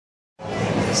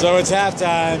So it's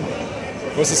halftime.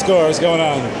 What's the score? What's going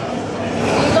on?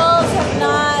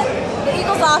 The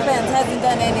Eagles offense hasn't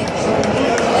done anything.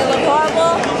 They look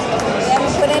horrible. They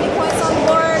haven't put any points on the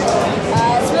board.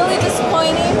 It's really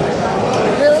disappointing.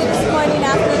 Really disappointing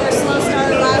after their slow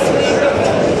start last week.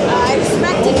 I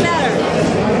expected better.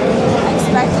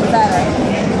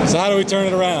 So how do we turn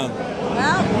it around?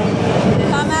 Well,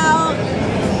 come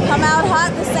out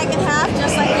hot the second half,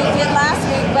 just like they did last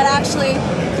week, but actually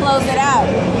close it out.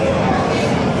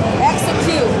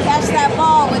 Execute. Catch that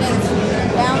ball when it's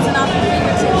bouncing off your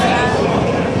fingertips,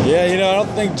 man. Yeah, you know, I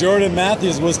don't think Jordan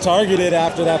Matthews was targeted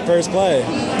after that first play.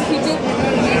 He did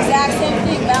the exact same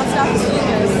thing, bounced off his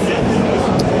fingers.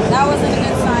 That wasn't a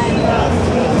good sign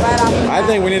right off the bat. I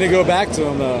think we need to go back to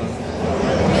him, though.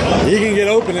 He can get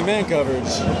open in man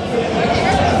coverage.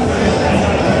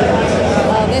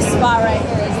 This spot right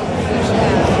here is a huge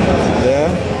down.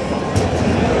 Yeah?